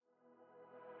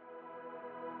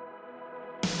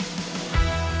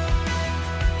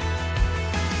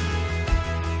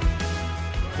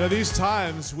These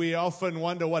times we often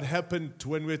wonder what happened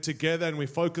when we're together and we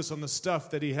focus on the stuff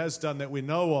that He has done that we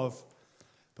know of.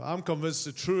 But I'm convinced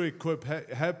the true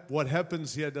what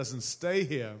happens here doesn't stay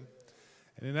here.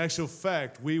 And in actual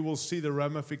fact, we will see the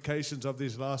ramifications of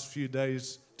these last few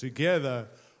days together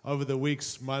over the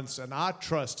weeks, months, and I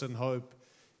trust and hope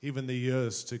even the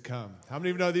years to come. How many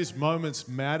of you know these moments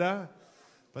matter?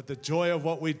 But the joy of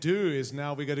what we do is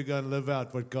now we're going to go and live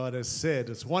out what God has said.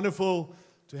 It's wonderful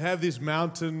to have these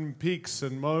mountain peaks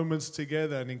and moments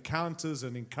together and encounters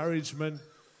and encouragement.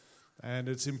 And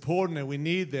it's important and we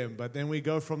need them. But then we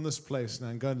go from this place now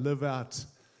and go and live out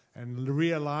and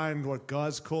realign what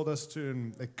God's called us to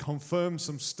and confirm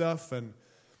some stuff. And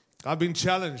I've been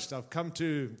challenged. I've come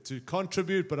to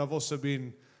contribute, but I've also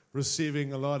been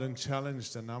receiving a lot and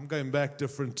challenged. And I'm going back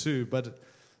different too. But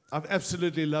I've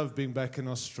absolutely loved being back in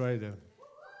Australia.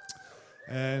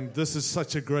 And this is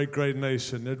such a great, great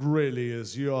nation. It really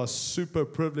is. You are super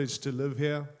privileged to live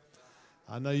here.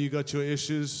 I know you got your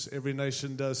issues. Every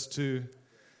nation does too.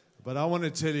 But I want to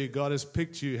tell you, God has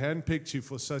picked you, handpicked you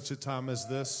for such a time as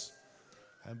this.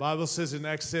 And the Bible says in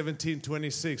Acts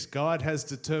 17:26, God has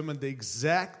determined the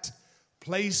exact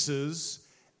places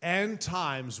and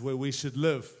times where we should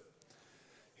live.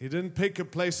 He didn't pick a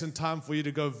place and time for you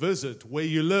to go visit. Where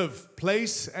you live,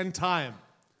 place and time.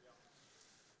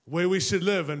 Where we should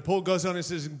live. And Paul goes on and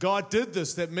says, God did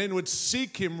this, that men would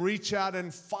seek Him, reach out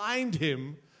and find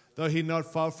Him, though He's not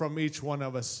far from each one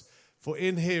of us. For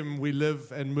in Him we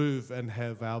live and move and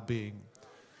have our being.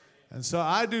 And so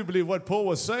I do believe what Paul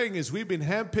was saying is we've been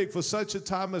handpicked for such a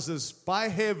time as this by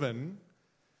heaven,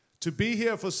 to be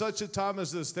here for such a time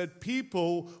as this, that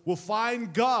people will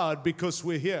find God because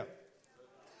we're here.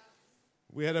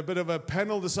 We had a bit of a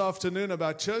panel this afternoon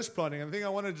about church planting. I think I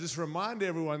want to just remind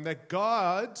everyone that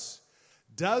God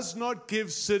does not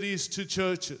give cities to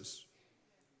churches.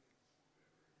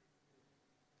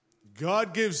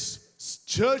 God gives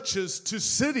churches to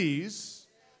cities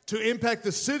to impact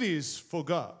the cities for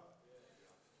God.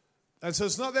 And so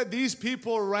it's not that these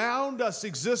people around us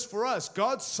exist for us.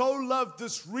 God so loved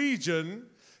this region,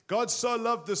 God so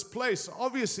loved this place,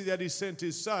 obviously that He sent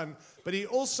His Son, but He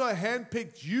also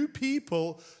handpicked you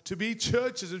people to be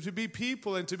churches and to be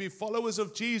people and to be followers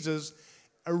of Jesus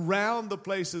around the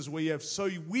places where you have, so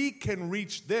we can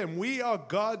reach them. We are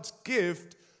God's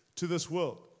gift to this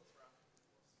world.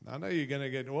 I know you're going to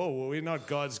get, oh, well, we're not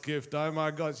God's gift. Oh,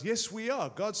 my God. Yes, we are.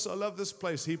 God so loved this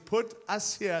place. He put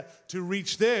us here to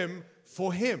reach them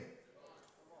for Him.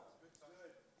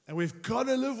 And we've got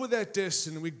to live with that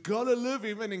destiny. We've got to live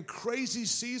even in crazy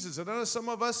seasons. I know some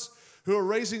of us who are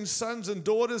raising sons and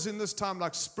daughters in this time,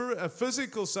 like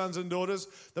physical sons and daughters,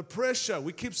 the pressure.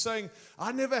 We keep saying,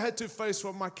 I never had to face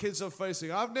what my kids are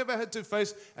facing. I've never had to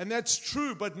face, and that's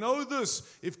true. But know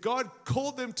this, if God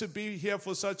called them to be here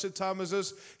for such a time as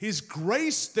this, He's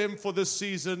graced them for this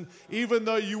season, even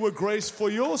though you were graced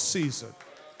for your season.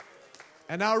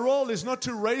 And our role is not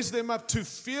to raise them up to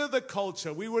fear the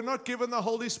culture. We were not given the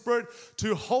Holy Spirit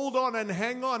to hold on and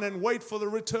hang on and wait for the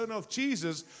return of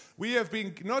Jesus. We have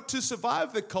been not to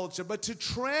survive the culture, but to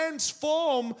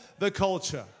transform the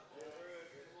culture.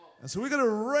 And so we're going to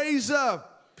raise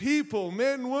up people,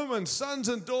 men, women, sons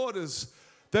and daughters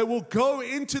that will go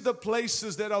into the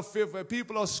places that are fearful, where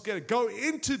people are scared. Go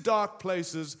into dark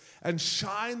places and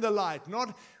shine the light,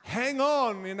 not hang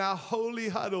on in our holy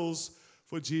huddles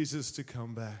for Jesus to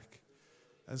come back.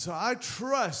 And so I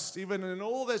trust, even in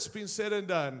all that's been said and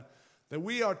done, that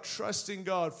we are trusting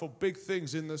God for big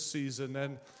things in this season.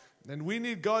 And we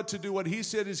need God to do what He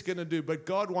said He's going to do, but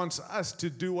God wants us to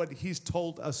do what He's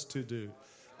told us to do.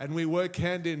 And we work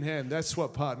hand in hand. That's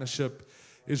what partnership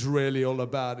is really all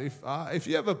about. If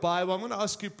you have a Bible, I'm going to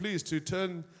ask you please to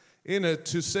turn in it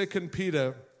to 2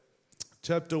 Peter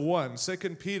chapter 1. 2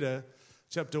 Peter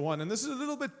chapter 1. And this is a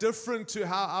little bit different to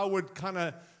how I would kind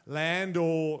of land,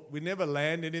 or we never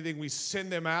land anything. We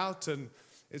send them out, and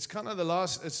it's kind of the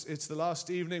last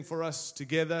evening for us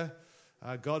together,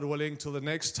 God willing, till the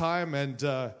next time. And,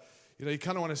 you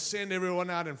kind of want to send everyone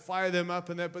out and fire them up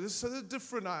and that. But this is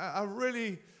different. I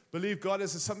really believe God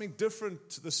has something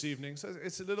different this evening. So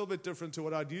it's a little bit different to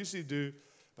what I'd usually do.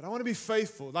 But I want to be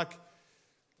faithful. Like,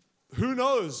 who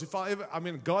knows if I ever,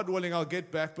 God willing, I'll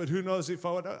get back, but who knows if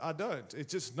I don't.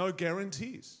 It's just no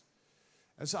guarantees.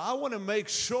 And so I want to make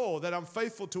sure that I'm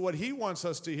faithful to what He wants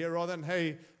us to hear, rather than,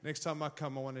 hey, next time I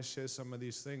come, I want to share some of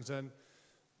these things. And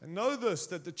know this,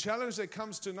 that the challenge that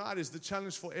comes tonight is the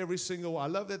challenge for every single one. I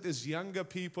love that there's younger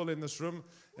people in this room,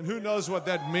 and who knows what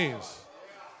that means.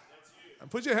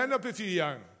 And put your hand up if you're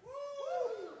young.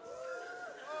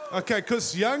 Okay,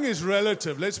 because young is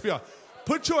relative, let's be honest.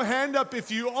 Put your hand up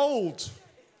if you're old.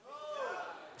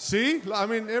 See? I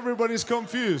mean, everybody's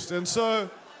confused. And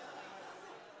so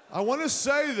I want to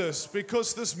say this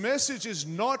because this message is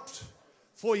not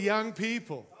for young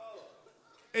people.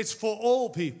 It's for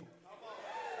all people.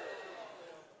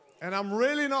 And I'm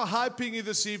really not hyping you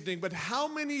this evening, but how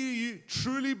many of you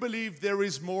truly believe there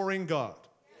is more in God?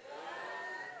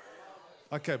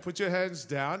 Okay, put your hands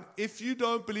down. If you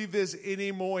don't believe there's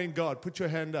any more in God, put your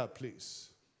hand up, please.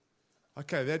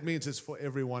 Okay, that means it's for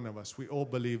every one of us. We all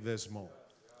believe there's more.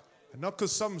 And not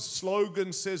because some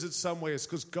slogan says it somewhere. It's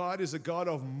because God is a God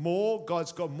of more.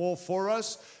 God's got more for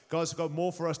us. God's got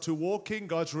more for us to walk in.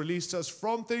 God's released us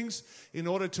from things in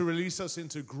order to release us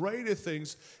into greater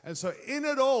things. And so in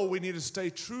it all, we need to stay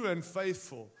true and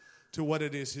faithful to what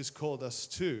it is He's called us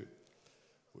to.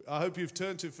 I hope you've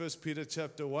turned to 1 Peter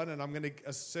chapter 1, and I'm going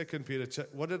to, 2 Peter,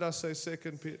 what did I say,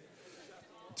 2 Peter?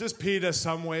 Just Peter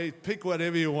somewhere, pick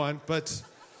whatever you want, but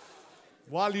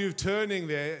while you're turning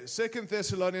there, 2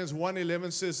 Thessalonians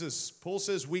 1:11 says this. Paul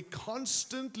says, we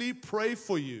constantly pray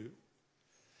for you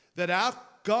that our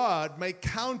God may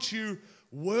count you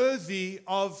worthy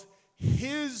of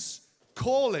His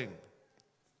calling,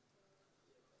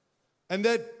 and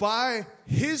that by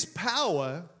His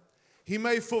power He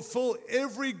may fulfill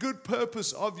every good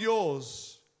purpose of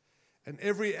yours and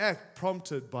every act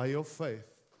prompted by your faith.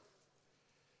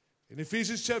 In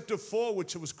Ephesians chapter 4,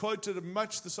 which was quoted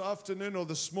much this afternoon or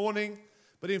this morning,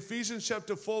 but in Ephesians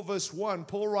chapter 4, verse 1,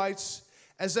 Paul writes,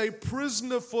 as a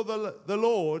prisoner for the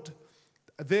Lord,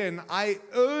 then I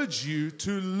urge you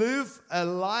to live a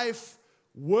life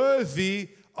worthy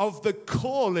of the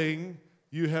calling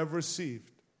you have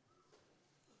received.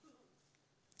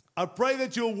 I pray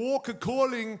that you'll walk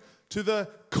according to the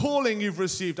calling you've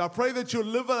received. I pray that you'll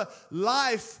live a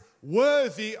life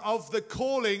worthy of the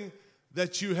calling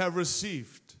that you have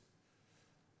received.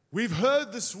 We've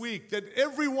heard this week that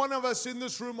every one of us in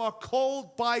this room are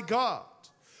called by God.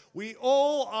 We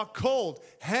all are called,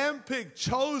 handpicked,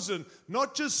 chosen,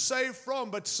 not just saved from,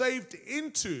 but saved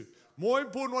into. More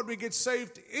important what we get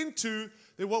saved into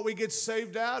than what we get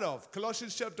saved out of.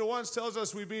 Colossians chapter 1 tells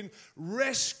us we've been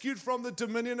rescued from the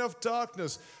dominion of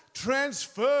darkness,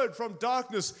 transferred from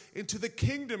darkness into the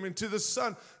kingdom, into the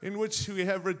Son, in which we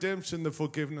have redemption, the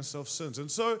forgiveness of sins. And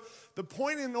so the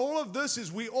point in all of this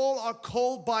is we all are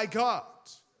called by God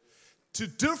to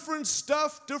different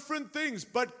stuff, different things,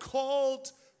 but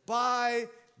called by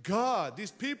God.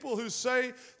 These people who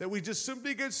say that we just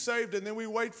simply get saved and then we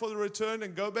wait for the return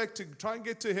and go back to try and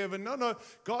get to heaven. No.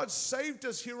 God saved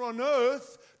us here on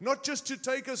earth, not just to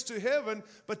take us to heaven,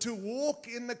 but to walk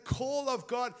in the call of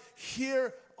God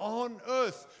here on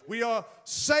earth. We are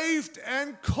saved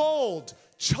and called,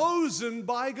 chosen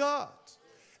by God.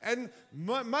 And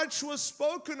much was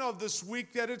spoken of this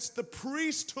week that it's the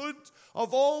priesthood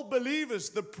of all believers.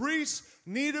 The priests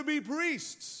need to be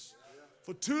priests.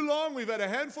 For too long, we've had a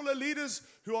handful of leaders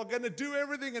who are going to do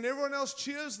everything and everyone else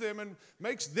cheers them and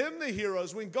makes them the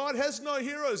heroes when God has no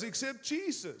heroes except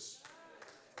Jesus.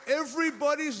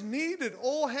 Everybody's needed,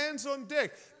 all hands on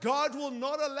deck. God will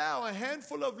not allow a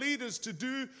handful of leaders to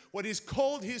do what He's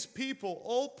called His people,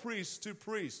 all priests to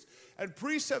priests. And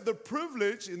priests have the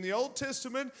privilege in the Old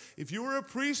Testament, if you were a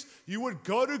priest, you would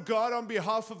go to God on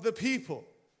behalf of the people.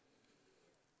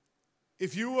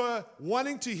 If you were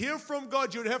wanting to hear from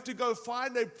God, you would have to go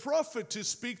find a prophet to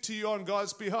speak to you on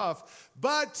God's behalf.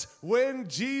 But when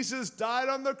Jesus died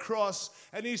on the cross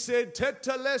and He said,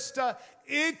 Tetelestai,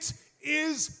 it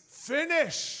is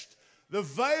finished. The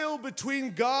veil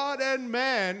between God and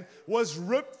man was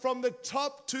ripped from the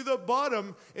top to the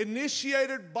bottom,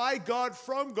 initiated by God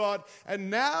from God. And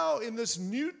now in this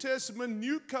New Testament,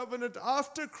 New Covenant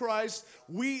after Christ,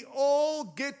 we all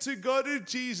get to go to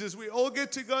Jesus. We all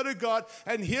get to go to God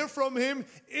and hear from Him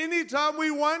anytime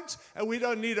we want. And we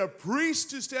don't need a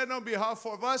priest to stand on behalf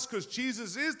of us because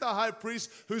Jesus is the high priest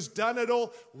who's done it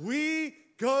all. We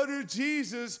go to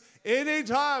Jesus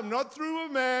anytime, not through a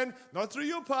man, not through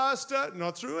your pastor,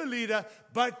 not through a leader,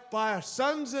 but by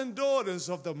sons and daughters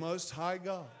of the Most High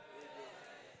God.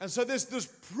 And so there's this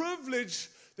privilege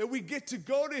that we get to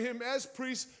go to Him as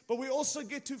priests, but we also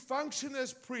get to function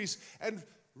as priests and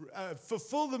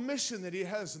fulfill the mission that He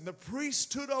has in the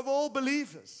priesthood of all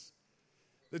believers.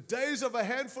 The days of a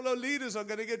handful of leaders are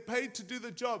going to get paid to do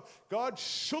the job. God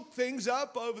shook things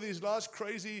up over these last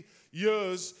crazy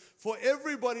years for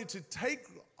everybody to take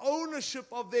ownership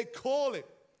of their calling.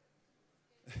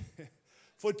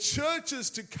 For churches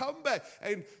to come back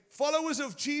and followers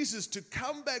of Jesus to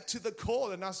come back to the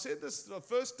call. And I said this the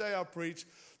first day I preached,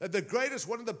 that the greatest,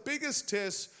 one of the biggest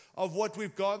tests of what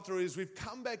we've gone through is we've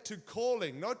come back to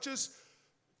calling, not just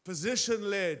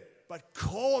position-led, but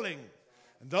calling.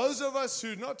 And those of us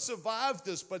who not survived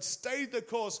this but stayed the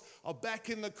course are back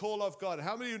in the call of God.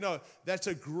 How many of you know that's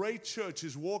a great church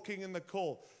is walking in the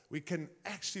call? We can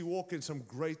actually walk in some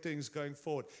great things going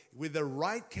forward. With the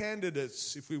right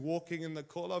candidates, if we're walking in the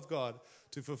call of God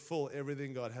to fulfill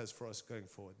everything God has for us going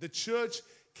forward. The church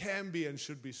can be and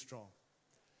should be strong.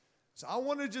 So I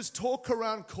want to just talk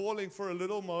around calling for a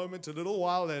little moment, a little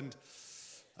while, and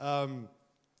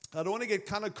I don't want to get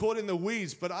kind of caught in the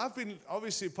weeds, but I've been,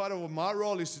 obviously, part of my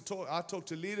role is to talk. I talk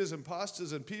to leaders and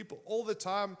pastors and people all the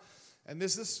time, and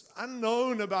there's this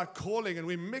unknown about calling, and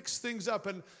we mix things up.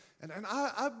 And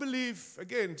I believe,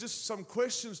 again, just some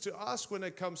questions to ask when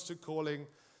it comes to calling.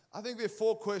 I think there are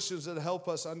 4 questions that help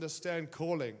us understand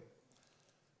calling.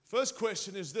 First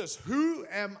question is this: who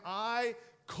am I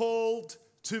called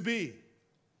to be?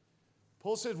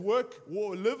 Paul said,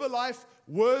 live a life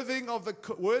worthy of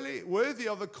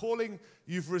the calling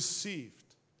you've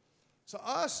received. So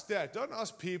ask that. Don't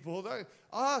ask people. Don't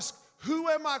ask, who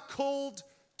am I called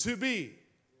to be?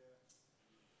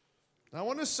 Now, I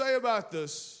want to say about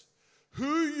this,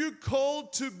 who you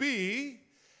called to be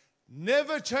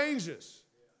never changes.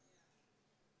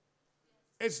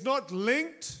 It's not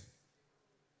linked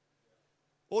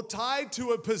or tied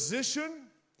to a position.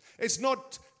 It's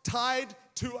not tied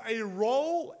to a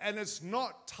role, and it's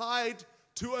not tied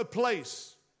to a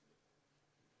place.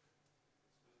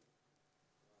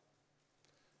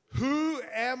 Who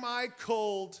am I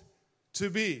called to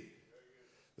be?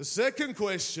 The second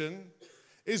question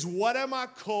is, what am I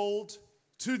called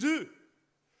to do?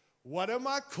 What am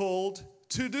I called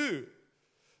to do?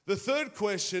 The third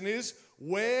question is,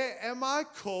 where am I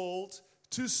called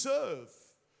to serve?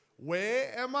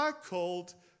 Where am I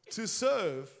called to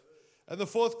serve? And the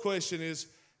fourth question is,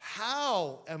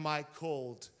 how am I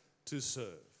called to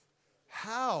serve?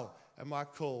 How am I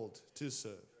called to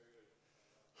serve?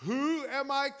 Who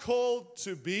am I called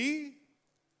to be?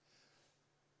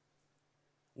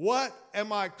 What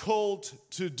am I called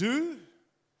to do?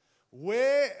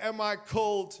 Where am I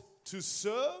called to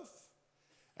serve?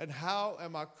 And how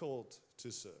am I called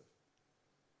to serve?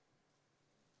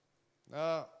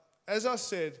 Now, as I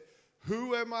said,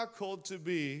 who am I called to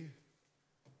be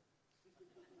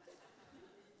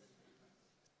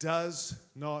does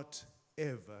not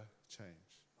ever change.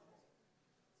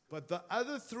 But the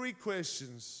other 3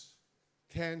 questions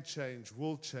can change,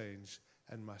 will change,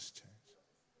 and must change.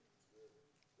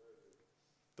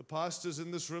 The pastors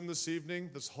in this room this evening,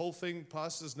 this whole thing,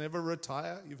 pastors never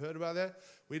retire. You've heard about that?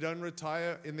 We don't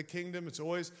retire in the kingdom. It's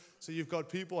always, so you've got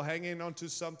people hanging on to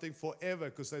something forever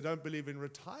because they don't believe in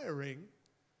retiring.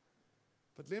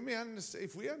 But let me understand,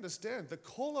 if we understand the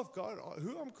call of God,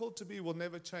 who I'm called to be will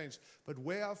never change. But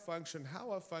where I function,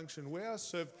 how I function, where I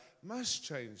serve must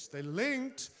change. They're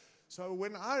linked. So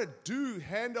when I do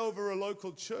hand over a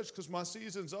local church because my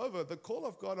season's over, the call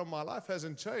of God on my life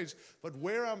hasn't changed. But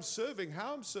where I'm serving,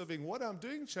 how I'm serving, what I'm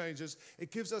doing changes.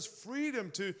 It gives us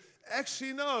freedom to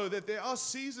actually know that there are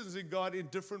seasons in God in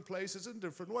different places in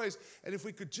different ways. And if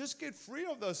we could just get free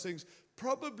of those things,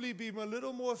 probably be a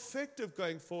little more effective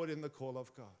going forward in the call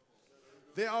of God.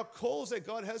 There are calls that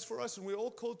God has for us, and we're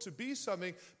all called to be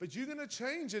something, but you're going to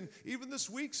change. And even this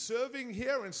week, serving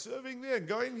here and serving there and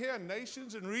going here,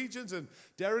 nations and regions. And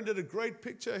Darren did a great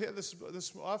picture here this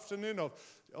afternoon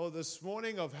this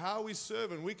morning of how we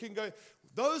serve. And we can go,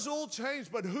 those all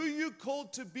change, but who you're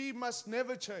called to be must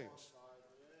never change.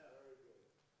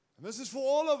 And this is for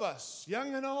all of us,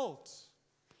 young and old.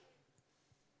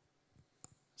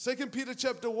 2 Peter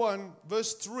chapter 1,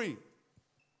 verse 3.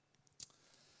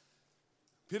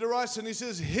 Peter writes and he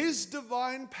says, His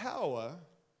divine power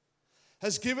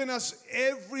has given us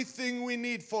everything we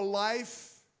need for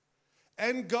life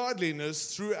and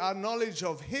godliness through our knowledge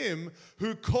of Him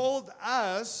who called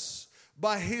us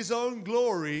by His own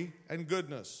glory and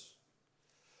goodness.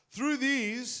 Through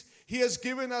these, He has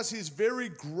given us His very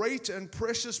great and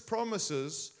precious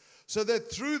promises, so that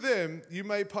through them you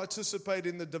may participate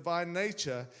in the divine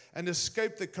nature and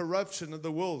escape the corruption of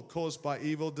the world caused by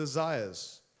evil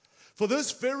desires. For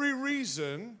this very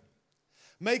reason,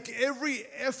 make every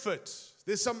effort.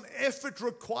 There's some effort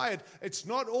required. It's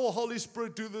not all Holy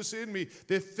Spirit do this in me.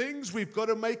 There are things we've got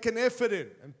to make an effort in.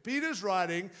 And Peter's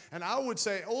writing, and I would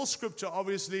say all scripture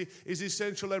obviously is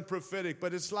essential and prophetic,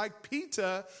 but it's like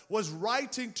Peter was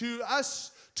writing to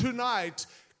us tonight,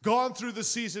 gone through the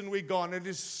season we've gone. It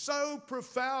is so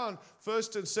profound,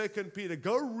 1st and 2nd Peter.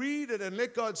 Go read it and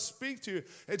let God speak to you.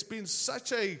 It's been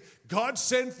such a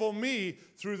godsend for me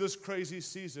through this crazy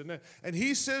season. And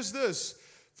he says this,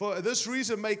 for this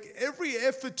reason, make every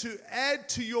effort to add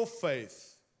to your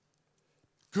faith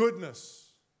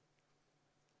goodness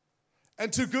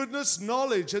And to goodness,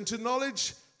 knowledge. And to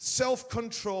knowledge,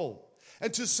 self-control.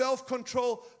 And to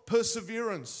self-control,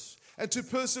 perseverance. And to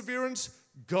perseverance,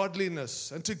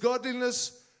 godliness. And to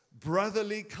godliness,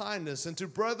 brotherly kindness. And to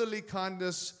brotherly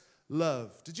kindness,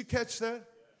 love. Did you catch that?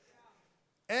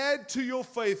 Add to your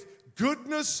faith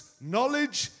goodness,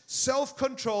 knowledge,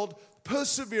 self-controlled,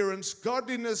 perseverance,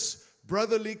 godliness,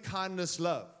 brotherly kindness,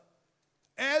 love.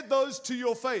 Add those to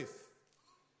your faith.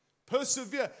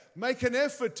 Persevere. Make an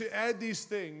effort to add these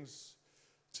things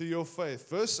to your faith.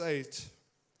 Verse 8.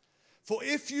 For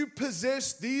if you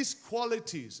possess these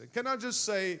qualities, and can I just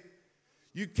say,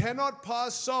 you cannot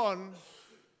pass on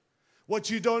what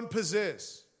you don't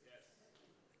possess.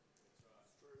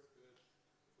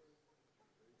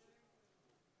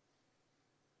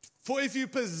 For if you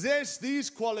possess these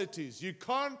qualities, you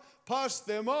can't pass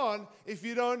them on if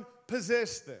you don't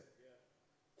possess them.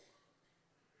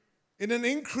 In an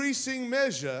increasing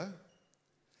measure,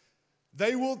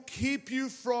 they will keep you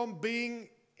from being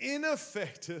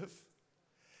ineffective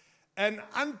and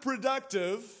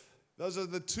unproductive. Those are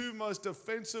the two most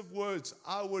offensive words.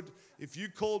 If you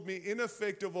called me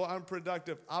ineffective or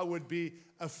unproductive, I would be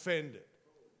offended.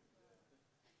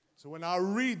 So when I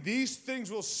read these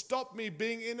things will stop me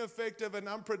being ineffective and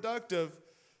unproductive,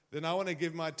 then I want to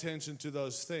give my attention to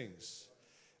those things.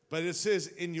 But it says,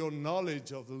 in your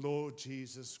knowledge of the Lord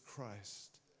Jesus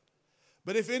Christ.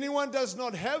 But if anyone does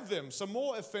not have them, some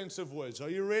more offensive words. Are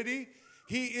you ready?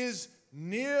 He is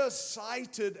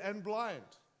nearsighted and blind.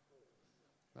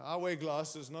 Now, I wear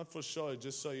glasses, not for show,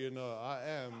 just so you know. I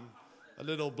am a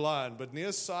little blind, but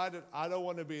nearsighted, I don't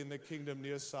want to be in the kingdom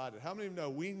nearsighted. How many of you know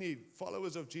we need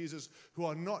followers of Jesus who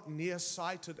are not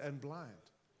nearsighted and blind?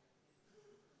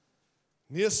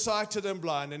 Nearsighted and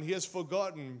blind, and he has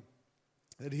forgotten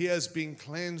that he has been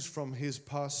cleansed from his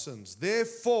past sins.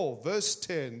 Therefore, verse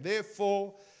 10,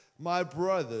 therefore, my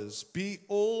brothers, be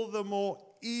all the more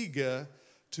eager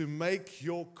to make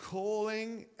your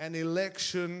calling and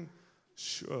election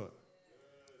sure.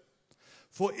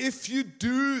 For if you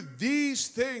do these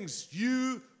things,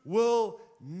 you will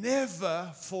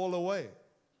never fall away.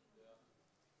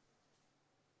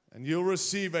 And you'll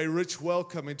receive a rich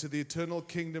welcome into the eternal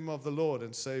kingdom of the Lord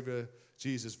and Savior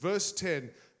Jesus. Verse 10,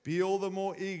 be all the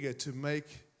more eager to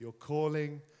make your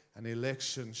calling and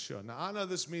election sure. Now, I know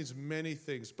this means many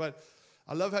things, but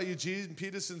I love how Eugene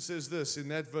Peterson says this in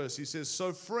that verse. He says,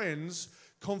 so friends,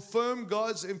 confirm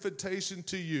God's invitation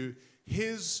to you,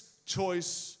 his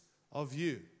choice of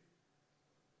you.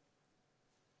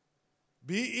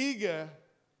 Be eager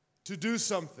to do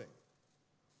something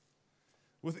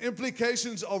with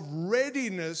implications of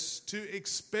readiness to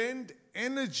expend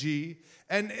energy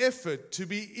and effort. To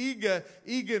be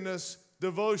eagerness,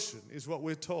 devotion is what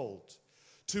we're told.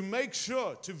 To make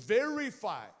sure, to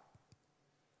verify,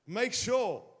 make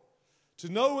sure, to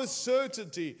know with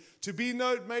certainty, to be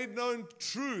made known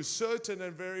true, certain,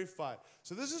 and verified.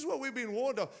 So this is what we've been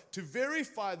warned of, to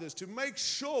verify this, to make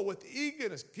sure with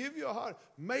eagerness, give your heart,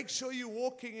 make sure you're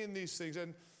walking in these things.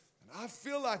 And I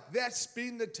feel like that's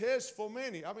been the test for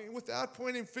many. I mean, without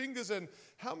pointing fingers, and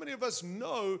how many of us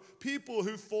know people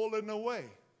who've fallen away?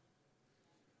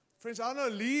 Friends, I know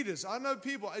leaders, I know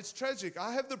people. It's tragic.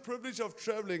 I have the privilege of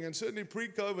traveling, and certainly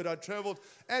pre-COVID, I traveled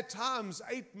at times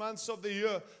 8 months of the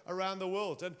year around the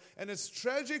world. And it's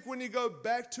tragic when you go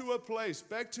back to a place,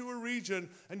 back to a region,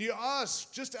 and you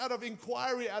ask, just out of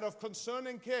inquiry, out of concern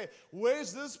and care,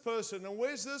 where's this person and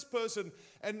where's this person?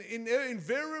 And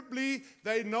invariably,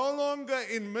 they're no longer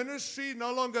in ministry,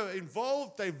 no longer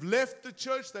involved. They've left the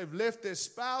church, they've left their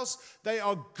spouse, they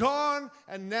are gone,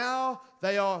 and now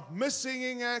they are missing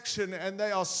in action, and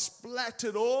they are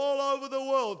splattered all over the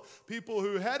world. People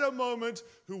who had a moment,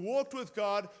 who walked with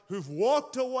God, who've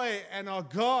walked away and are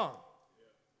gone.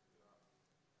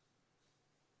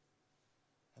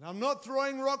 And I'm not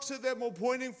throwing rocks at them or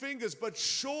pointing fingers, but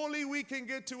surely we can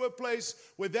get to a place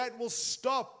where that will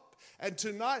stop. And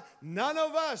tonight, none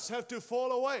of us have to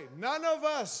fall away. None of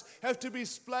us have to be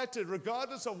splattered,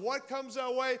 regardless of what comes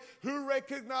our way, who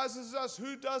recognizes us,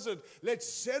 who doesn't.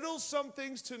 Let's settle some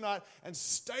things tonight and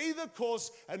stay the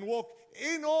course and walk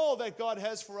in all that God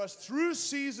has for us through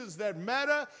seasons that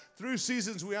matter, through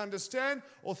seasons we understand,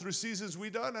 or through seasons we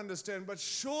don't understand. But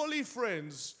surely,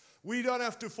 friends, we don't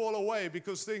have to fall away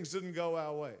because things didn't go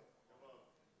our way.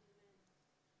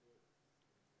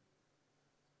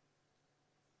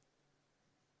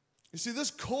 You see,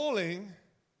 this calling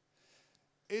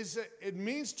it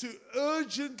means to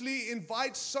urgently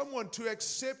invite someone to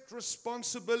accept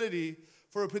responsibility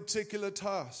for a particular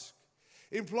task,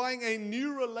 implying a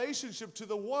new relationship to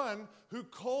the one who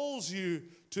calls you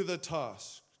to the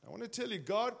task. I want to tell you,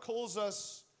 God calls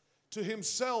us to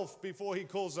himself before he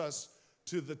calls us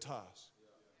to the task.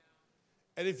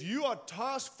 And if you are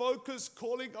task-focused,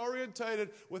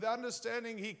 calling-orientated, with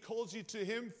understanding he calls you to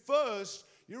him first,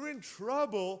 you're in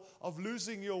trouble of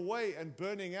losing your way and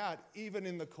burning out, even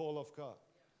in the call of God.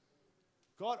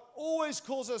 God always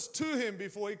calls us to him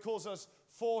before he calls us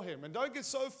for him. And don't get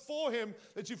so for him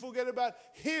that you forget about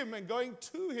him and going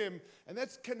to him. And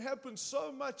that can happen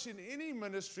so much in any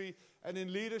ministry and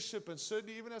in leadership, and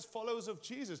certainly even as followers of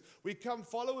Jesus. We become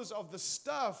followers of the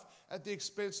stuff at the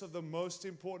expense of the most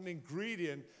important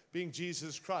ingredient, being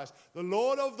Jesus Christ. The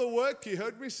Lord of the work, you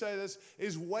heard me say this,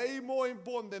 is way more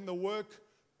important than the work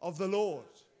of the Lord.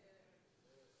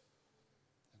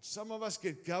 And some of us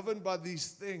get governed by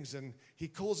these things, and he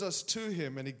calls us to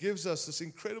him, and he gives us this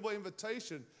incredible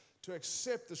invitation to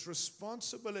accept this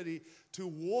responsibility to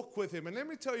walk with him. And let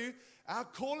me tell you, our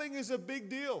calling is a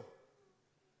big deal.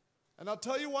 And I'll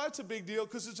tell you why it's a big deal,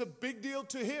 because it's a big deal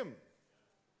to him.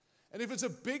 And if it's a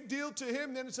big deal to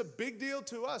him, then it's a big deal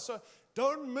to us. So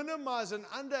don't minimize and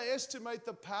underestimate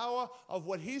the power of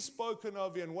what he's spoken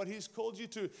of you and what he's called you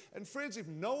to. And friends, if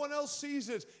no one else sees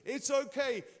it, it's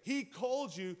okay. He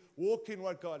called you. Walk in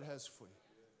what God has for you.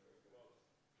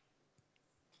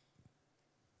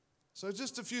 So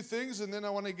just a few things, and then I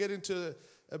want to get into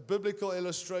a biblical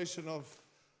illustration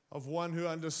of one who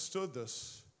understood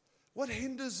this. What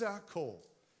hinders our call?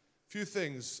 A few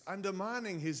things.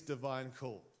 Undermining his divine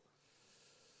call.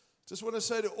 Just want to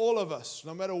say to all of us,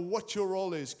 no matter what your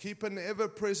role is, keep an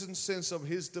ever-present sense of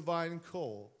his divine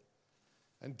call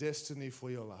and destiny for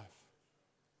your life.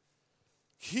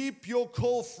 Keep your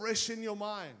call fresh in your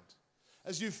mind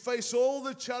as you face all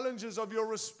the challenges of your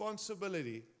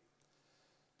responsibility,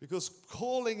 because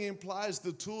calling implies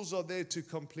the tools are there to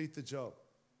complete the job.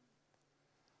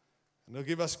 And it'll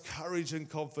give us courage and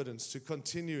confidence to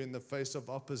continue in the face of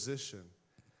opposition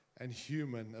and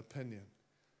human opinion.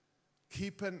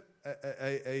 Keep an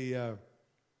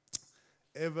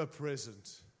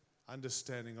ever-present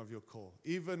understanding of your call.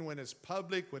 Even when it's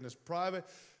public, when it's private,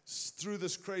 through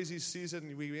this crazy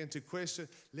season, we went to question,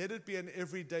 let it be an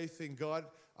everyday thing. God,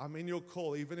 I'm in your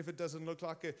call, even if it doesn't look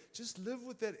like it. Just live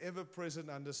with that ever-present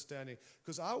understanding.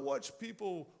 Because I watch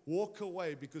people walk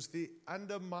away because they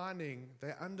undermine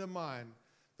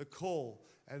the call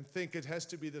and think it has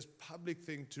to be this public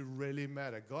thing to really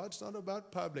matter. God's not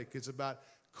about public, it's about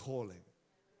calling.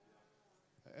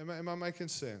 Am I making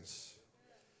sense?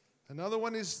 Another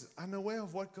one is unaware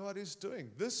of what God is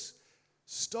doing. This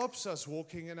stops us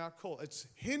walking in our call. It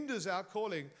hinders our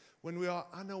calling when we are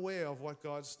unaware of what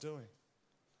God's doing.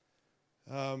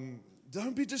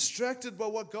 Don't be distracted by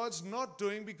what God's not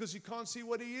doing because you can't see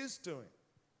what he is doing.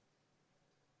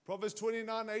 Proverbs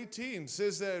 29:18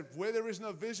 says that where there is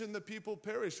no vision, the people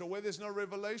perish, or where there's no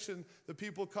revelation, the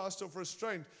people cast off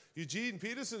restraint. Eugene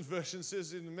Peterson's version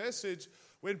says in the Message,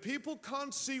 when people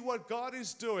can't see what God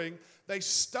is doing, they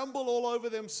stumble all over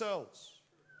themselves.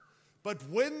 But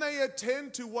when they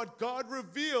attend to what God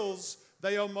reveals,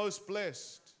 they are most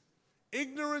blessed.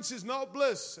 Ignorance is not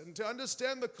bliss. And to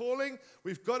understand the calling,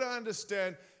 we've got to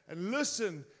understand and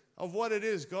listen of what it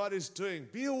is God is doing.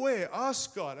 Be aware.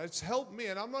 Ask God. It's helped me.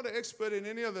 And I'm not an expert in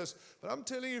any of this. But I'm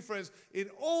telling you, friends, in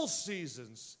all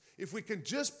seasons, if we can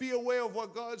just be aware of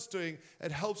what God's doing,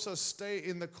 it helps us stay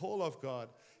in the call of God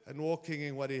and walking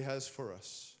in what he has for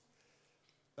us.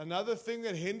 Another thing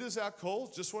that hinders our call,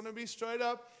 just want to be straight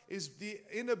up, is the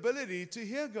inability to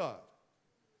hear God.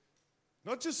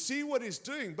 Not just see what he's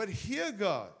doing, but hear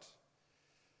God.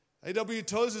 A.W.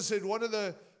 Tozer said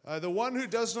the one who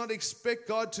does not expect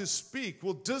God to speak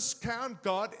will discount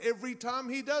God every time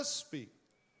he does speak.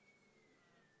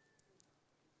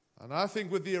 And I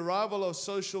think with the arrival of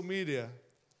social media,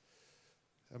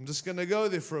 I'm just going to go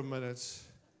there for a minute.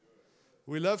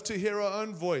 We love to hear our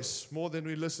own voice more than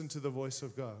we listen to the voice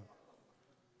of God.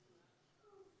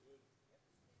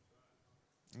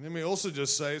 And let me also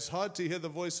just say, it's hard to hear the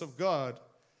voice of God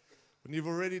when you've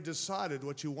already decided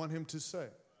what you want him to say.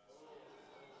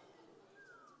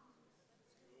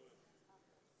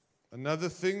 Another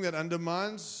thing that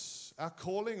undermines our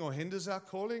calling or hinders our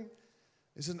calling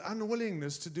is an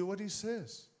unwillingness to do what he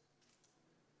says.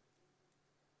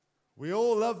 We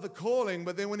all love the calling,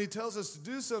 but then when he tells us to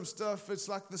do some stuff, it's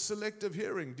like the selective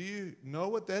hearing. Do you know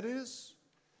what that is?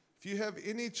 If you have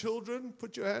any children,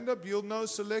 put your hand up, you'll know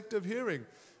selective hearing.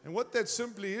 And what that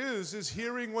simply is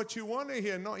hearing what you want to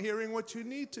hear, not hearing what you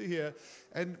need to hear.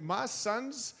 And my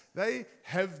sons, they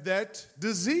have that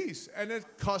disease, and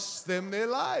it costs them their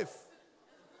life.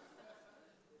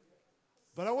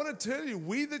 But I want to tell you,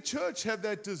 we the church have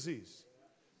that disease.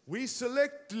 We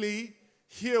selectively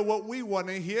hear what we want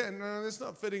to hear. And it's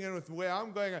not fitting in with where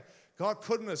I'm going. God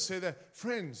couldn't have said that.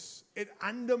 Friends, it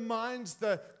undermines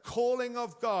the calling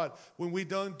of God when we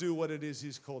don't do what it is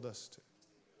He's called us to.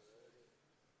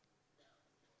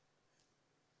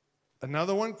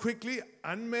 Another one quickly,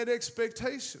 unmet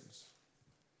expectations.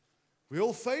 We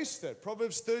all face that.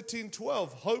 Proverbs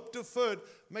 13:12, hope deferred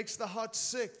makes the heart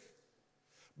sick,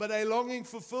 but a longing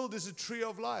fulfilled is a tree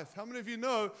of life. How many of you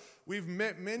know we've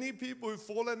met many people who've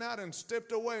fallen out and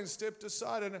stepped away and stepped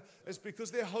aside, and it's because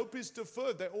their hope is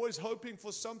deferred. They're always hoping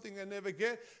for something they never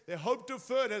get. Their hope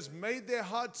deferred has made their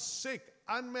heart sick,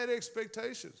 unmet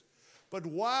expectations. But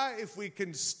why, if we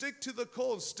can stick to the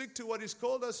call, stick to what He's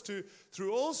called us to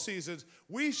through all seasons,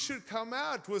 we should come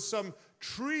out with some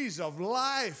trees of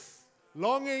life,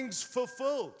 longings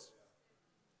fulfilled.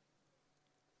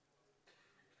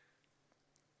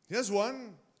 Here's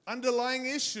one, underlying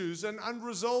issues and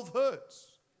unresolved hurts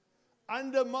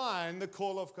undermine the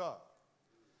call of God.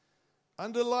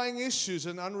 Underlying issues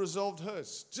and unresolved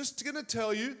hurts. Just going to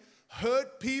tell you,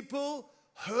 hurt people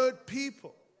hurt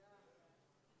people.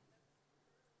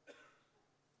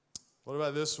 What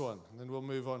about this one? And then we'll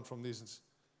move on from these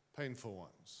painful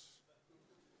ones.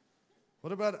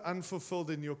 What about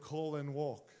unfulfilled in your call and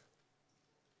walk?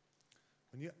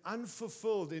 When you're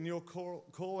unfulfilled in your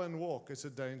call and walk, it's a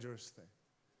dangerous thing.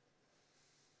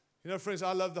 You know, friends,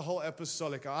 I love the whole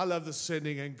apostolic. I love the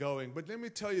sending and going. But let me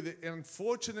tell you that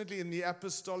unfortunately in the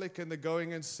apostolic and the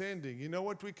going and sending, you know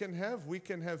what we can have? We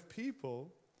can have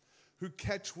people who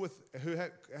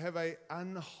have a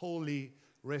unholy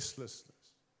restlessness.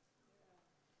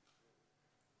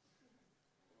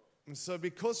 And so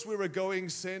because we're a going,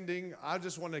 sending, I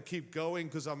just want to keep going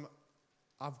because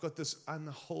I've got this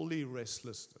unholy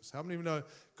restlessness. How many of you know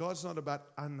God's not about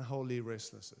unholy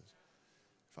restlessness?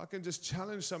 If I can just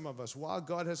challenge some of us, why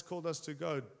God has called us to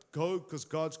go because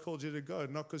God's called you to go,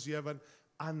 not because you have an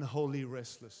unholy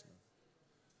restlessness.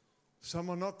 Some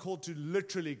are not called to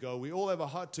literally go. We all have a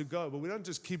heart to go, but we don't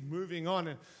just keep moving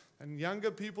on. And younger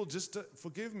people, just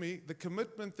forgive me, the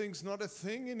commitment thing's not a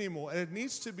thing anymore. And it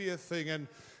needs to be a thing. And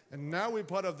now we're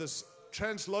part of this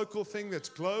translocal thing that's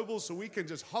global, so we can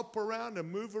just hop around and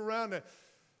move around.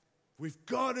 We've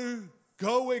got to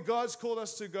go where God's called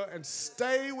us to go and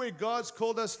stay where God's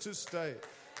called us to stay.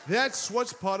 That's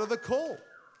what's part of the call.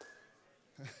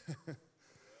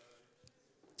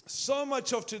 So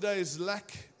much of today's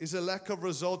lack is a lack of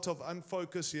result of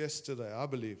unfocused yesterday, I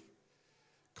believe.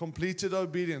 Completed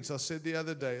obedience, I said the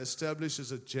other day,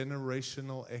 establishes a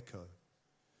generational echo.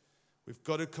 We've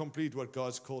got to complete what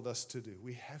God's called us to do.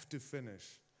 We have to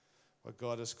finish what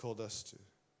God has called us to.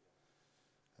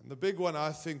 And the big one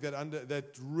I think that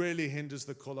really hinders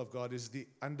the call of God is the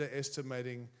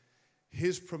underestimating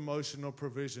His promotional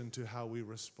provision to how we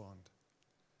respond.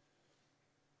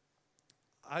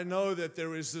 I know that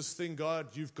there is this thing, God,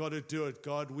 you've got to do it.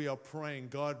 God, we are praying.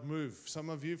 God, move. Some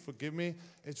of you, forgive me,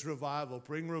 it's revival.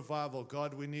 Bring revival.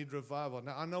 God, we need revival.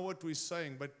 Now, I know what we're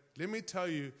saying, but let me tell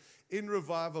you, in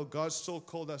revival, God still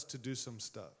called us to do some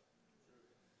stuff.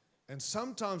 And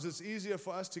sometimes it's easier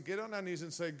for us to get on our knees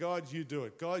and say, God, you do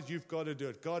it. God, you've got to do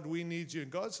it. God, we need you.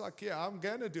 And God's like, yeah, I'm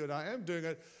going to do it. I am doing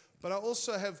it. But I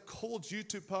also have called you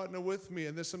to partner with me.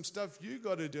 And there's some stuff you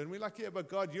got to do. And we're like, yeah, but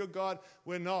God, you're God.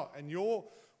 We're not. And your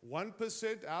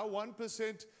 1%, our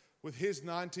 1% with His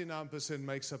 99%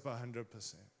 makes up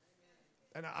 100%.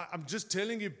 And I'm just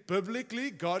telling you,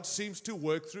 biblically, God seems to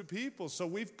work through people. So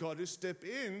we've got to step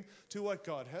in to what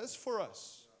God has for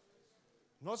us.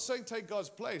 I'm not saying take God's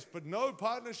place, but no,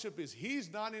 partnership is He's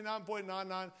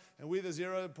 99.99 and we're the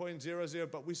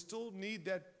 0.00, but we still need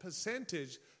that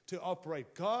percentage to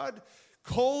operate. God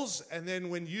calls, and then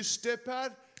when you step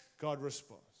out, God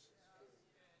responds.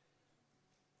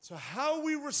 So how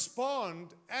we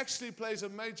respond actually plays a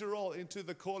major role into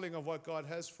the calling of what God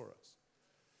has for us.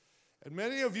 And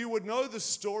many of you would know the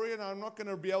story, and I'm not going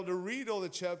to be able to read all the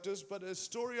chapters, but a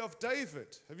story of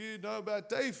David. Have you know about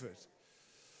David?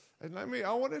 And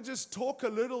I want to just talk a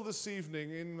little this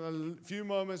evening in a few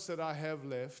moments that I have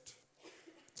left,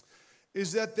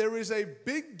 is that there is a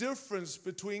big difference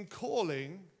between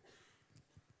calling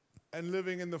and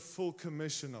living in the full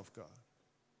commission of God.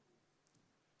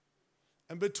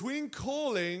 And between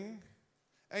calling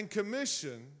and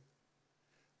commission,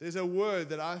 there's a word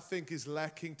that I think is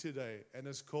lacking today, and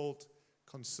it's called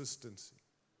consistency.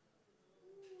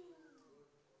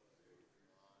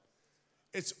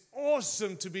 It's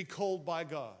awesome to be called by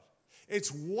God.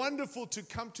 It's wonderful to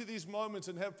come to these moments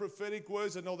and have prophetic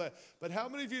words and all that. But how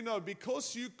many of you know,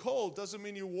 because you called doesn't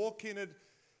mean you walk in it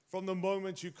from the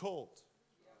moment you called.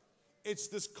 it's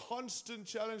this constant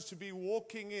challenge to be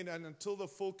walking in and until the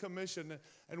full commission.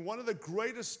 And one of the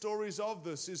greatest stories of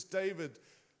this is David,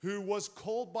 who was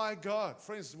called by God.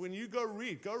 Friends, when you go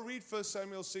read 1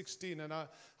 Samuel 16. And I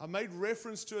made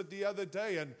reference to it the other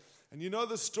day. And you know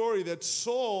the story that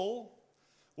Saul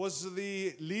was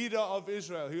the leader of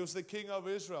Israel. He was the king of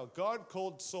Israel. God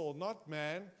called Saul, not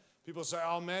man. People say,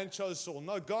 oh, man chose Saul.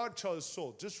 No, God chose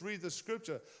Saul. Just read the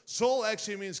scripture. Saul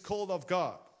actually means called of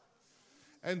God.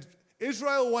 And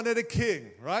Israel wanted a king,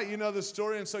 right? You know the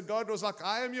story. And so God was like,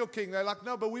 I am your king. They're like,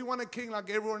 no, but we want a king like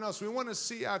everyone else. We want to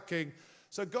see our king.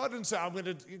 So God didn't say,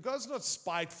 God's not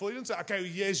spiteful. He didn't say, okay,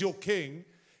 here's your king.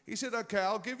 He said, okay,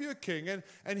 I'll give you a king.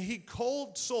 And he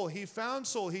called Saul. He found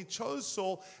Saul. He chose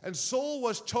Saul. And Saul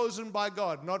was chosen by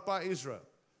God, not by Israel.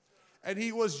 And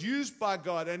he was used by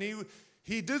God. And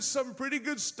he did some pretty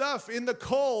good stuff in the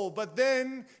call, but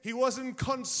then he wasn't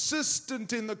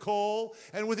consistent in the call.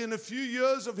 And within a few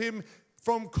years of him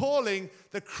from calling,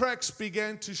 the cracks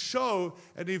began to show,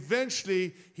 and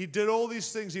eventually he did all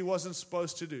these things he wasn't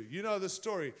supposed to do. You know the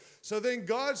story. So then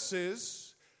God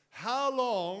says, how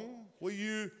long will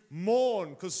you mourn?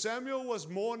 Because Samuel was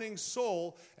mourning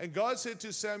Saul, and God said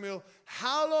to Samuel,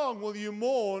 how long will you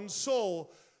mourn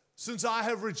Saul since I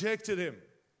have rejected him?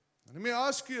 Let me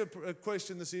ask you a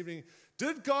question this evening.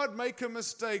 Did God make a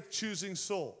mistake choosing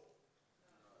Saul?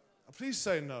 Please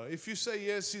say no. If you say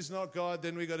yes, he's not God,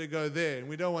 then we got to go there, and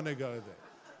we don't want to go there.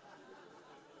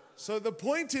 So the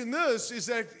point in this is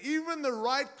that even the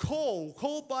right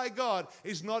called by God,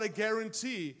 is not a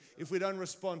guarantee if we don't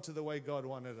respond to the way God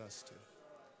wanted us to.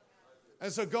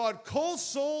 And so God called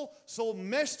Saul. Saul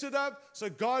messed it up. So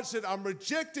God said, I'm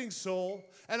rejecting Saul,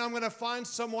 and I'm going to find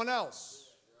someone else.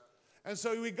 And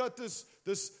so we got this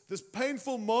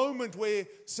painful moment where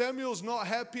Samuel's not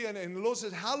happy, and the Lord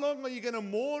says, how long are you going to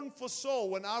mourn for Saul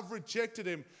when I've rejected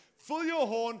him? Fill your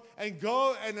horn and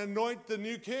go and anoint the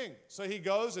new king. So he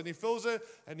goes and he fills it,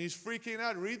 and he's freaking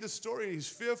out. Read the story. He's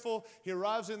fearful. He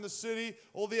arrives in the city.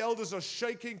 All the elders are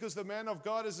shaking because the man of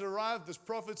God has arrived. There's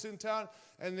prophets in town.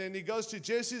 And then he goes to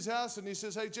Jesse's house and he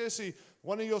says, hey, Jesse,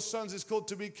 one of your sons is called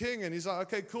to be king. And he's like,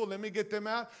 okay, cool, let me get them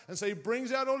out. And so he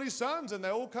brings out all his sons, and they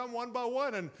all come one by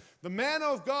one. And the man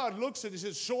of God looks at it, he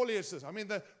says, surely it's this. I mean,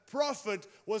 the prophet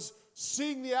was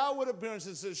seeing the outward appearance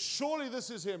and says, surely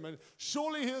this is him, and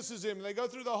surely this is him. And they go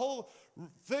through the whole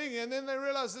thing, and then they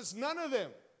realize it's none of them.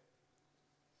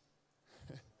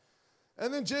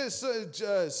 And then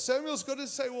Samuel's got to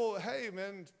say, well, hey,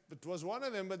 man, it was one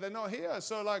of them, but they're not here.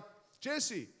 So like,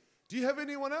 Jesse, do you have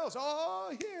anyone else?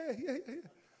 Oh, yeah.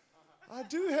 I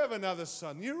do have another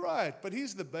son. You're right. But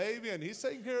he's the baby, and he's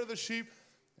taking care of the sheep.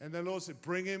 And the Lord said,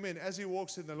 bring him in. As he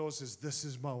walks in, the Lord says, this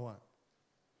is my one.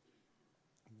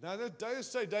 Now, they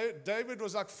say David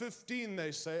was like 15,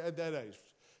 they say, at that age.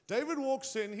 David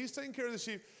walks in. He's taking care of the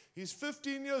sheep. He's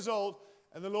 15 years old.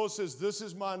 And the Lord says, this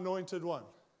is my anointed one.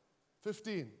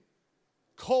 15.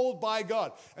 Called by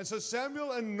God. And so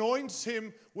Samuel anoints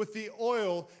him with the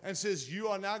oil and says, you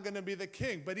are now going to be the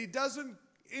king. But he doesn't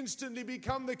instantly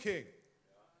become the king.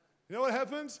 You know what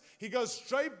happens? He goes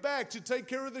straight back to take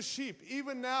care of the sheep.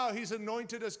 Even now he's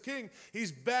anointed as king.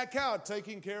 He's back out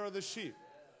taking care of the sheep.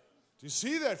 Do you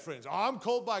see that, friends? Oh, I'm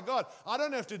called by God. I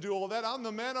don't have to do all that. I'm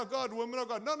the man of God, woman of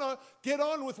God. No, get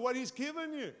on with what he's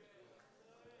given you.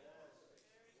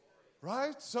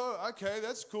 Right? So, okay,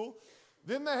 that's cool.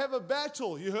 Then they have a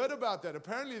battle. You heard about that.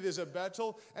 Apparently there's a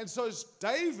battle. And so it's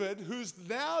David, who's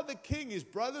now the king. His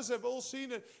brothers have all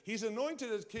seen it. He's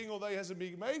anointed as king, although he hasn't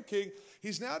been made king.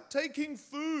 He's now taking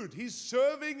food. He's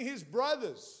serving his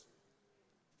brothers.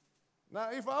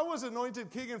 Now, if I was anointed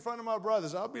king in front of my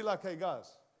brothers, I'd be like, hey,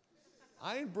 guys,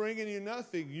 I ain't bringing you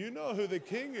nothing. You know who the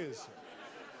king is.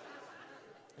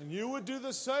 And you would do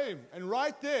the same. And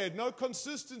right there, no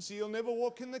consistency. You'll never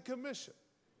walk in the commission.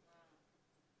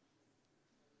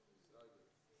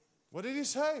 What did he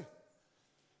say?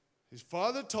 His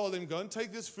father told him, go and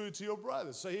take this food to your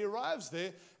brothers. So he arrives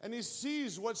there and he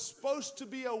sees what's supposed to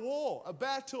be a war, a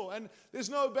battle. And there's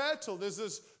no battle. There's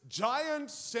this giant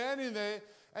standing there,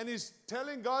 and he's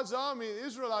telling God's army, the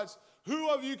Israelites, who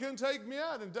of you can take me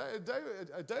out? And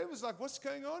David's like, what's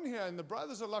going on here? And the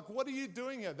brothers are like, what are you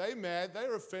doing here? They're mad.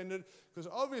 They're offended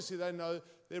because obviously they know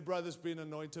their brother's been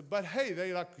anointed. But hey,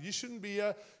 they're like, you shouldn't be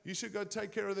here. You should go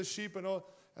take care of the sheep and all.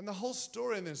 And the whole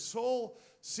story. And then Saul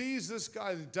sees this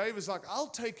guy. And David's like, I'll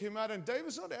take him out. And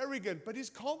David's not arrogant, but he's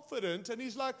confident. And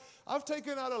he's like, I've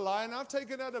taken out a lion. I've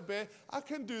taken out a bear. I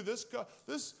can do this.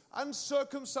 This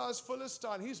uncircumcised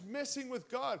Philistine, he's messing with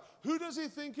God. Who does he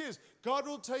think he is? God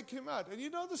will take him out. And you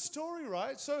know the story,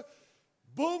 right? So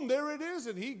Boom, there it is.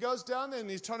 And he goes down there and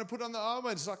he's trying to put on the armor.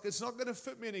 And it's like, it's not going to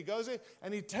fit me. And he goes there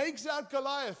and he takes out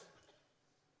Goliath.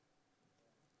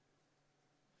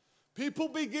 People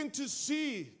begin to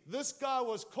see this guy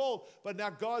was called, but now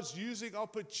God's using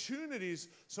opportunities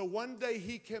so one day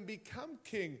he can become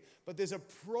king. But there's a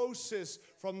process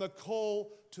from the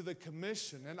call to the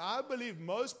commission. And I believe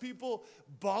most people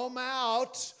bomb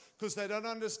out because they don't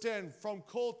understand from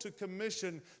call to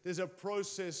commission, there's a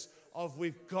process of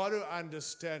we've got to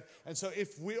understand. And so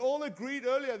if we all agreed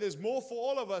earlier there's more for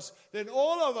all of us, then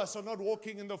all of us are not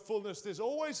walking in the fullness. There's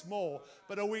always more.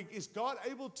 But is God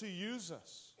able to use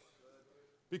us?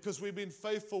 Because we've been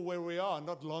faithful where we are,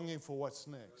 not longing for what's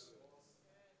next.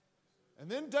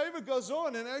 And then David goes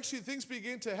on, and actually things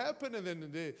begin to happen. And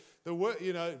then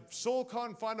Saul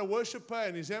can't find a worshiper,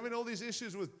 and he's having all these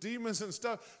issues with demons and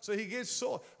stuff. So he gets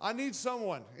Saul. I need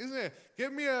someone, isn't it?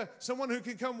 Give me someone who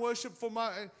can come worship for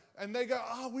my. And they go,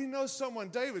 we know someone,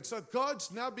 David. So God's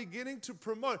now beginning to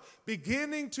promote,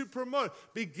 beginning to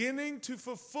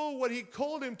fulfill what he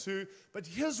called him to. But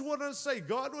here's what I say.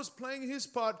 God was playing his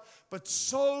part, but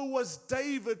so was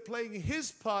David playing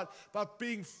his part by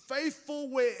being faithful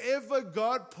wherever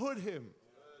God put him.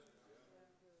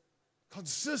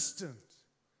 Consistent.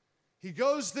 He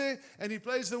goes there and he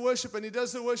plays the worship and he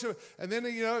does the worship. And then,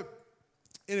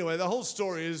 anyway, the whole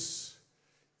story is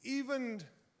even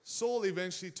Saul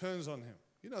eventually turns on him.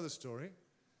 You know the story.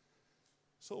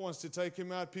 Saul wants to take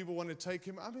him out. People want to take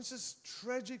him out. I mean, it's just a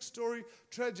tragic story.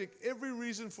 Tragic. Every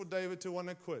reason for David to want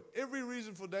to quit. Every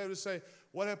reason for David to say,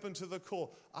 what happened to the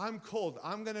call? I'm called.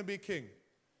 I'm going to be king.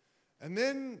 And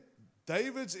then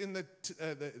David's in the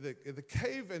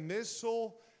cave, and there's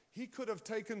Saul. He could have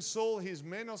taken Saul. His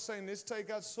men are saying, let's take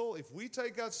out Saul. If we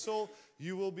take out Saul,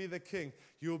 you will be the king.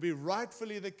 You will be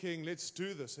rightfully the king. Let's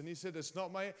do this. And he said,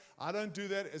 I don't do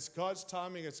that. It's God's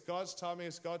timing. It's God's timing.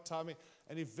 It's God's timing.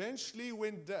 And eventually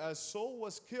when Saul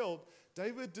was killed,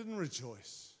 David didn't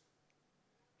rejoice.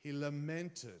 He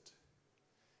lamented.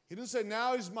 He didn't say,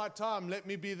 now is my time. Let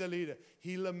me be the leader.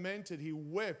 He lamented. He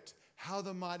wept. How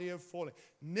the mighty have fallen.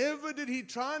 Never did he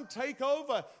try and take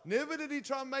over. Never did he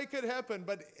try and make it happen.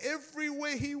 But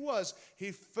everywhere he was,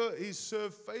 he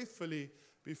served faithfully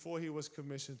before he was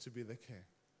commissioned to be the king.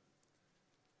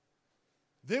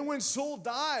 Then when Saul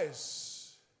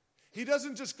dies, he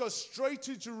doesn't just go straight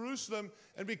to Jerusalem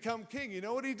and become king. You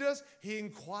know what he does? He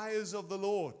inquires of the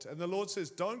Lord. And the Lord says,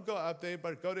 don't go up there,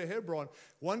 but go to Hebron,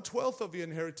 1/12 of your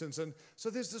inheritance. And so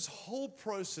there's this whole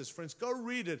process, friends. Go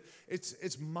read it.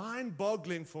 It's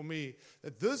mind-boggling for me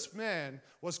that this man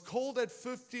was called at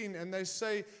 15, and they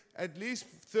say at least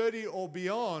 30 or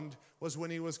beyond was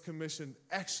when he was commissioned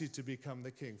actually to become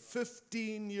the king.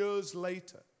 15 years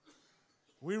later.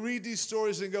 We read these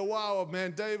stories and go, wow,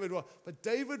 man, David. But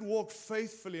David walked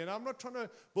faithfully. And I'm not trying to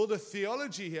build a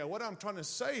theology here. What I'm trying to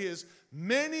say is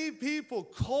many people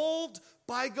called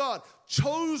by God,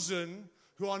 chosen,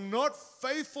 who are not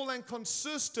faithful and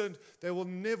consistent, they will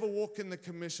never walk in the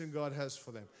commission God has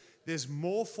for them. There's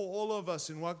more for all of us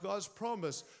in what God's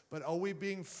promised. But are we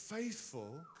being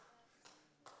faithful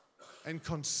and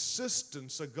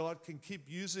consistent so God can keep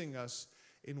using us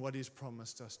in what he's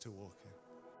promised us to walk in?